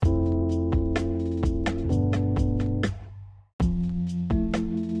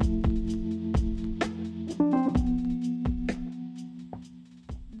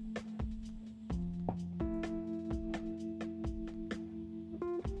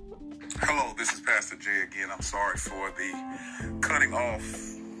Hello, this is Pastor Jay again. I'm sorry for the cutting off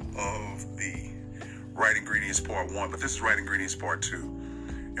of the Right Ingredients Part 1, but this is Right Ingredients Part 2.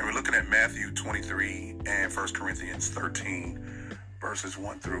 And we're looking at Matthew 23 and 1 Corinthians 13, verses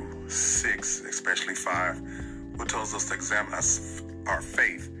 1 through 6, especially 5, which tells us to examine our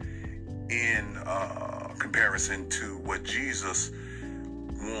faith in comparison to what Jesus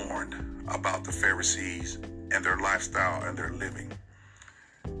warned about the Pharisees and their lifestyle and their living.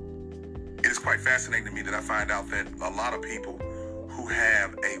 It is quite fascinating to me that I find out that a lot of people who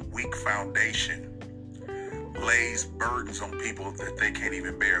have a weak foundation lays burdens on people that they can't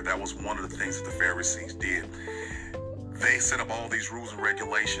even bear. That was one of the things that the Pharisees did. They set up all these rules and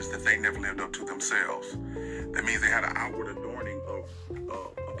regulations that they never lived up to themselves. That means they had an outward adorning of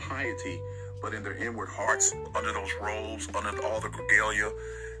piety, but in their inward hearts, under those robes, under all the regalia,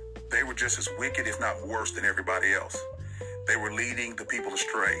 they were just as wicked, if not worse, than everybody else. They were leading the people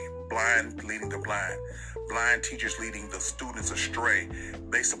astray, blind leading the blind, blind teachers leading the students astray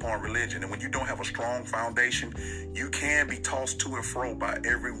based upon religion. And when you don't have a strong foundation, you can be tossed to and fro by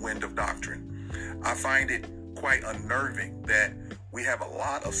every wind of doctrine. I find it quite unnerving that we have a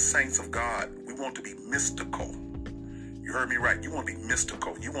lot of saints of God. We want to be mystical. You heard me right. You want to be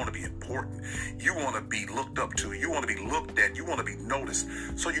mystical. You want to be important. You want to be looked up to. You want to be looked at. You want to be noticed.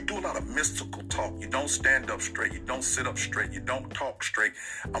 So you do a lot of mystical talk. You don't stand up straight. You don't sit up straight. You don't talk straight.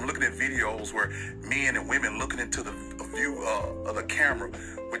 I'm looking at videos where men and women looking into the view of the camera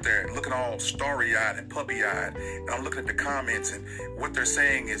with their looking all starry-eyed and puppy-eyed. And I'm looking at the comments, and what they're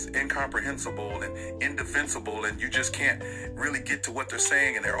saying is incomprehensible and indefensible, and you just can't really get to what they're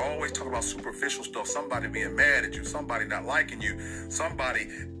saying. And they're always talking about superficial stuff. Somebody being mad at you, somebody not liking you, somebody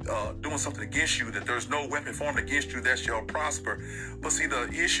doing something against you, that there's no weapon formed against you that shall prosper. But see, the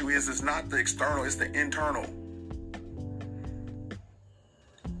issue is it's not the external, it's the internal.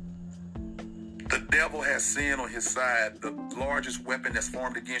 The devil has sin on his side, the largest weapon that's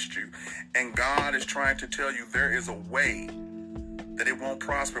formed against you. And God is trying to tell you there is a way that it won't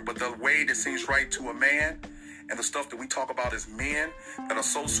prosper, but the way that seems right to a man, and the stuff that we talk about as men that are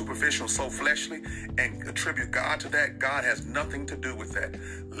so superficial, so fleshly, and attribute God to that, God has nothing to do with that.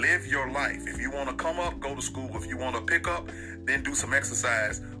 Live your life. If you want to come up, go to school. If you want to pick up, then do some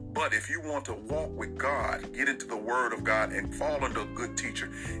exercise. But if you want to walk with God, get into the Word of God and fall under a good teacher,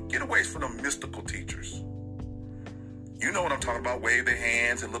 get away from the mystical teachers. You know what I'm talking about. Wave their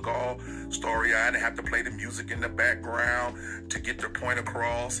hands and look all starry-eyed and have to play the music in the background to get their point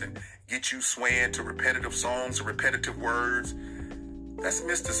across and get you swaying to repetitive songs and repetitive words. That's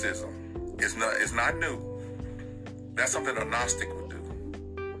mysticism. It's not new. That's something a Gnostic would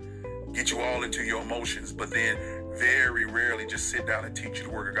do. Get you all into your emotions, but then very rarely just sit down and teach you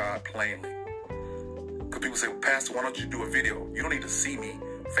the Word of God plainly. Because people say, well, Pastor, why don't you do a video? You don't need to see me.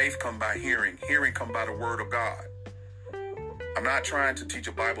 Faith come by hearing. Hearing come by the Word of God. I'm not trying to teach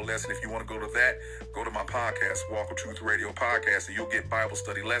a Bible lesson. If you want to go to that, go to my podcast, Walk of Truth Radio Podcast, and you'll get Bible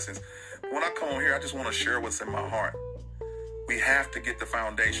study lessons. When I come on here, I just want to share what's in my heart. We have to get the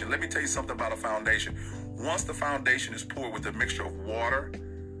foundation. Let me tell you something about a foundation. Once the foundation is poured with a mixture of water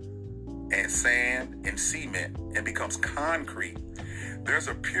and sand and cement and becomes concrete, there's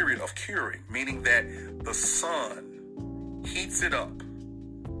a period of curing, meaning that the sun heats it up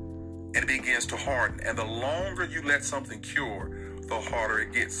and it begins to harden. And the longer you let something cure, the harder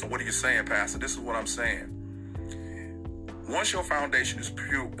it gets. So what are you saying, Pastor? This is what I'm saying. Once your foundation is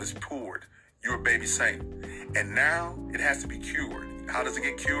poured, you're a baby saint. And now it has to be cured. How does it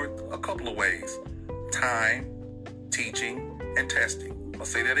get cured? A couple of ways. Time, teaching, and testing. I'm going to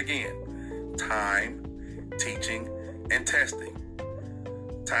say that again. Time, teaching, and testing.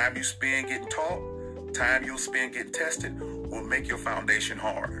 Time you spend getting taught, time you'll spend getting tested will make your foundation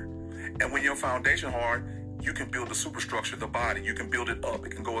harder. And when your foundation hard, you can build the superstructure of the body. You can build it up.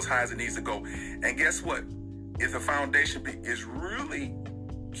 It can go as high as it needs to go. And guess what? If the foundation is really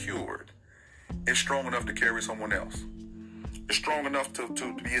cured, it's strong enough to carry someone else. It's strong enough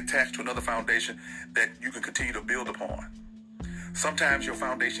to be attached to another foundation that you can continue to build upon. Sometimes your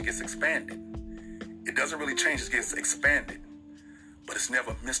foundation gets expanded. It doesn't really change, it gets expanded. But it's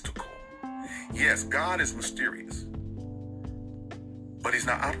never mystical. Yes, God is mysterious. But he's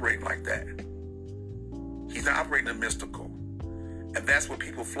not operating like that. He's not operating the mystical. And that's what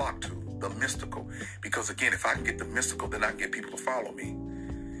people flock to, the mystical. Because again, if I can get the mystical, then I can get people to follow me.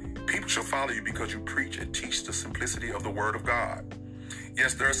 People should follow you because you preach and teach the simplicity of the Word of God.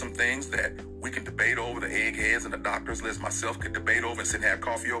 Yes, there are some things that we can debate over, the eggheads and the doctors list, myself could debate over and sit and have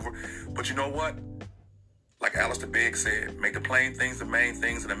coffee over. But you know what? Like Alistair Begg said, make the plain things the main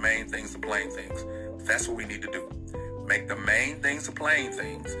things and the main things the plain things. That's what we need to do. Make the main things the plain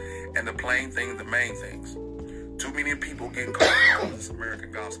things, and the plain things the main things. Too many people getting caught up in this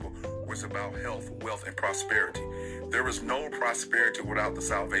American gospel where it's about health, wealth, and prosperity. There is no prosperity without the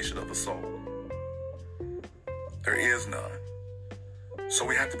salvation of the soul. There is none. So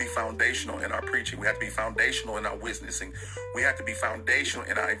we have to be foundational in our preaching. We have to be foundational in our witnessing. We have to be foundational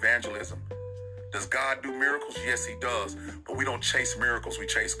in our evangelism. Does God do miracles? Yes, he does. But we don't chase miracles. We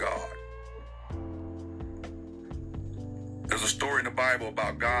chase God. There's a story in the Bible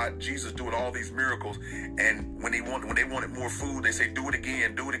about God, Jesus doing all these miracles. And when they wanted more food, they say, do it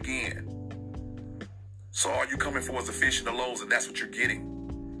again, do it again. So all you coming for is the fish and the loaves, and that's what you're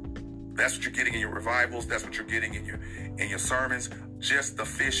getting. That's what you're getting in your revivals. That's what you're getting in your sermons. Just the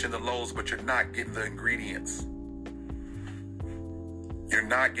fish and the loaves, but you're not getting the ingredients. You're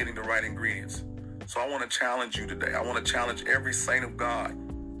not getting the right ingredients. So I want to challenge you today. I want to challenge every saint of God.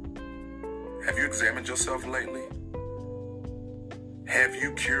 Have you examined yourself lately? Have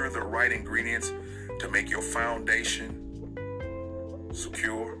you cured the right ingredients to make your foundation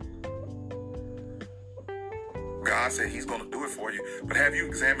secure? God said he's going to do it for you. But have you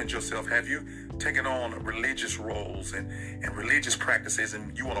examined yourself? Have you taken on religious roles and religious practices,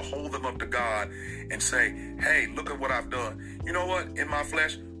 and you want to hold them up to God and say, hey, look at what I've done. You know what? In my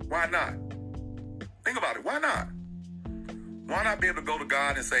flesh, why not? Think about it. Why not? Why not be able to go to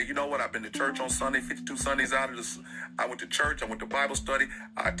God and say, you know what? I've been to church on Sunday, 52 Sundays out of this. I went to church. I went to Bible study.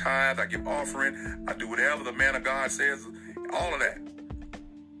 I tithe. I give offering. I do whatever the man of God says. All of that.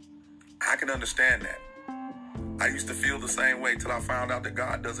 I can understand that. I used to feel the same way till I found out that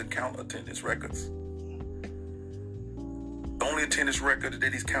God doesn't count attendance records. The only attendance record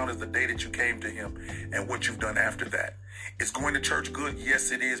that he's counted is the day that you came to him and what you've done after that. Is going to church good?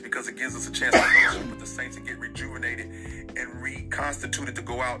 Yes, it is, because it gives us a chance to fellowship with the saints and get rejuvenated and reconstituted to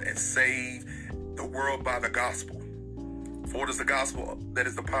go out and save the world by the gospel. For it is the gospel that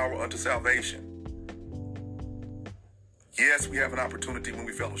is the power unto salvation. Yes, we have an opportunity when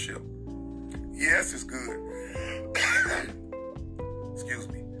we fellowship. Yes, it's good. Excuse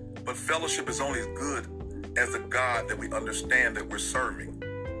me. But fellowship is only as good as the God that we understand that we're serving.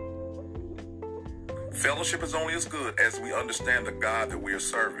 Fellowship is only as good as we understand the God that we are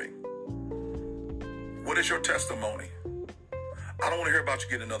serving. What is your testimony? I don't want to hear about you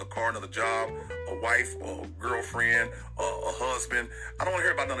getting another car, another job, a wife, or a girlfriend, a husband. I don't want to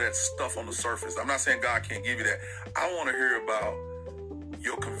hear about none of that stuff on the surface. I'm not saying God can't give you that. I want to hear about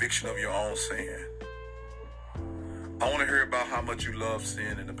your conviction of your own sin. I want to hear about how much you loved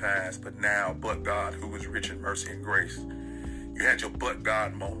sin in the past, but now, but God, who is rich in mercy and grace. You had your but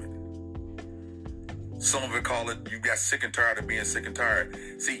God moment. Some of it call it, you got sick and tired of being sick and tired.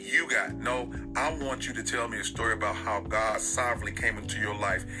 See, I want you to tell me a story about how God sovereignly came into your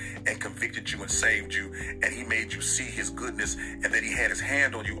life and convicted you and saved you. And he made you see his goodness, and that he had his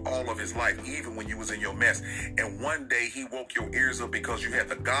hand on you all of his life, even when you was in your mess. And one day he woke your ears up because you had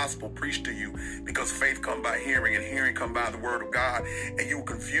the gospel preached to you, because faith come by hearing and hearing come by the word of God. And you were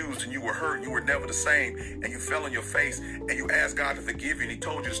confused and you were hurt. You were never the same. And you fell on your face and you asked God to forgive you. And he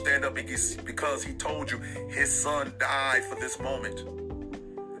told you to stand up because he told you his son died for this moment.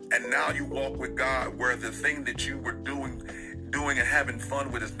 And now you walk with God, where the thing that you were doing and having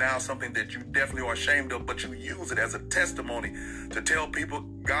fun with is now something that you definitely are ashamed of, but you use it as a testimony to tell people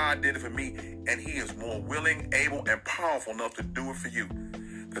God did it for me, and he is more willing, able, and powerful enough to do it for you.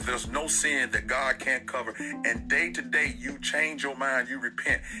 That there's no sin that God can't cover. And day to day, you change your mind, you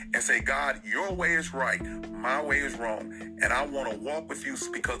repent, and say, God, your way is right, my way is wrong, and I want to walk with you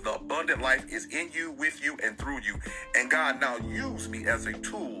because the abundant life is in you, with you, and through you. And God, now use me as a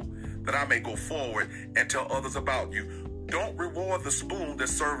tool that I may go forward and tell others about you. Don't reward the spoon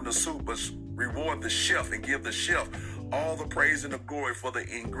that's serving the soup, but reward the chef and give the chef all the praise and the glory for the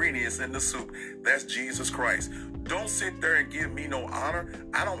ingredients in the soup. That's Jesus Christ. Don't sit there and give me no honor.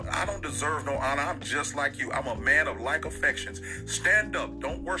 I don't deserve no honor. I'm just like you. I'm a man of like affections. Stand up.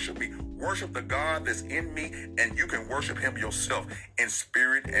 Don't worship me. Worship the God that's in me, and you can worship him yourself in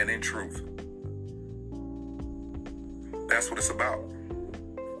spirit and in truth. That's what it's about.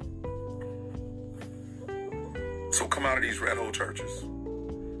 So come out of these red hole churches.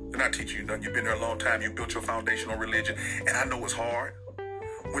 They're not teaching you nothing. You've been there a long time. You built your foundation on religion. And I know it's hard.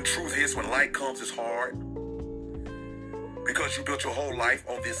 When truth hits, when light comes, it's hard. Because you built your whole life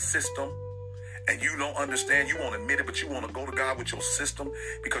on this system. And you don't understand. You won't admit it, but you want to go to God with your system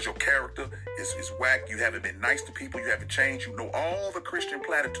because your character is whack. You haven't been nice to people. You haven't changed. You know all the Christian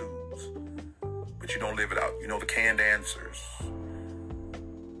platitudes, but you don't live it out. You know the canned answers.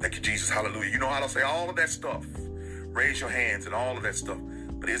 Thank you, Jesus. Hallelujah. You know how to say all of that stuff. Raise your hands and all of that stuff.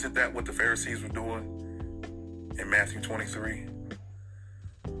 But isn't that what the Pharisees were doing? in Matthew 23.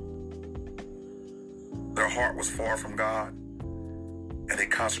 Their heart was far from God, and they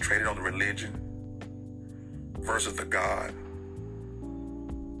concentrated on the religion versus the God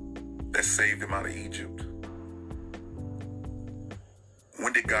that saved them out of Egypt.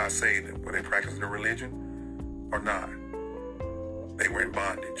 When did God save them? Were they practicing the religion or not? They were in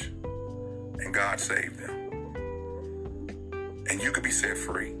bondage, and God saved them. And you could be set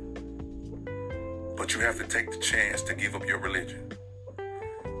free, but you have to take the chance to give up your religion.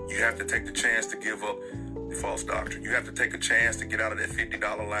 You have to take the chance to give up the false doctrine. You have to take a chance to get out of that $50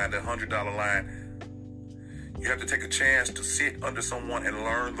 line, that $100 line. You have to take a chance to sit under someone and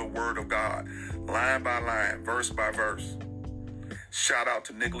learn the word of God, line by line, verse by verse. Shout out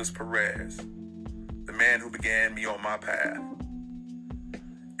to Nicholas Perez, the man who began me on my path,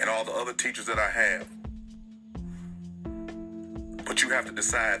 and all the other teachers that I have. But you have to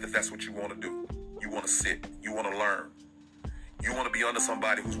decide that that's what you want to do. You want to sit. You want to learn. You want to be under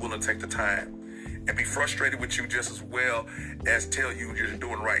somebody who's willing to take the time and be frustrated with you just as well as tell you you're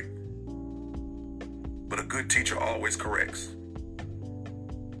doing right. But a good teacher always corrects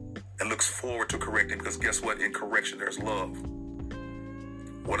and looks forward to correcting, because guess what? In correction, there's love.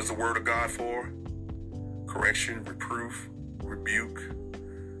 What is the word of God for? Correction, reproof, rebuke,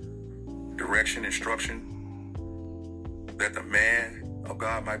 direction, instruction, that the man of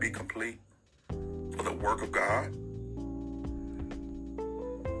God might be complete for the work of God.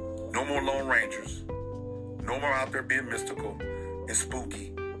 No more Lone Rangers. No more out there being mystical and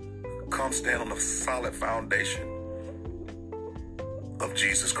spooky. Come stand on the solid foundation of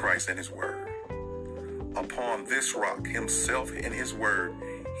Jesus Christ and his word. Upon this rock, himself and his word,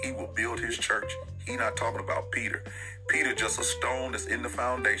 he will build his church. He's not talking about Peter. Peter just a stone that's in the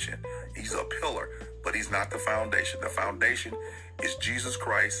foundation. He's a pillar, but he's not the foundation. The foundation is Jesus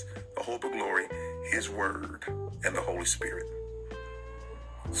Christ, the hope of glory, his word, and the Holy Spirit.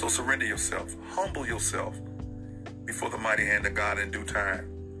 So surrender yourself, humble yourself before the mighty hand of God in due time.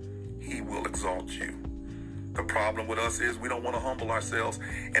 He will exalt you. The problem with us is we don't want to humble ourselves.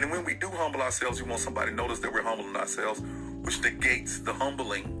 And when we do humble ourselves, we want somebody to notice that we're humbling ourselves, which negates the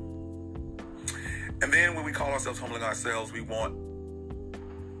humbling. And then when we call ourselves humbling ourselves, we want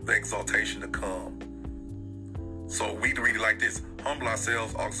the exaltation to come. So we read it like this: humble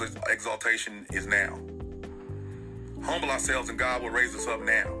ourselves, exaltation is now. Humble ourselves and God will raise us up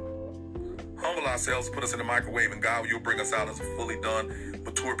now. Humble ourselves, put us in the microwave, and God will bring us out as a fully done,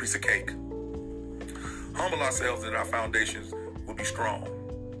 mature piece of cake. Humble ourselves and our foundations will be strong.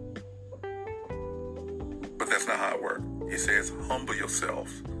 But that's not how it works. It says, humble yourself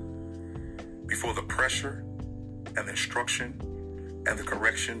before the pressure and the instruction and the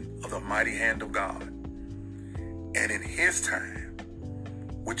correction of the mighty hand of God. And in his time,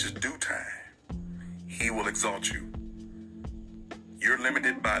 which is due time, he will exalt you. You're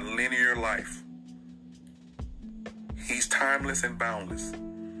limited by linear life. He's timeless and boundless.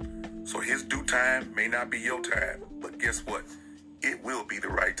 So his due time may not be your time, but guess what? It will be the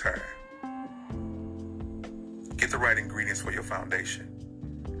right time. Get the right ingredients for your foundation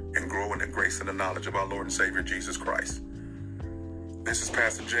and grow in the grace and the knowledge of our Lord and Savior, Jesus Christ. This is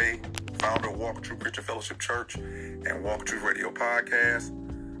Pastor Jay, founder of Walk True Christian Fellowship Church and Walk True Radio Podcast.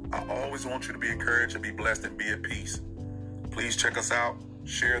 I always want you to be encouraged and be blessed and be at peace. Please check us out,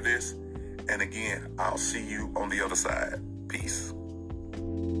 share this, and again, I'll see you on the other side. Peace.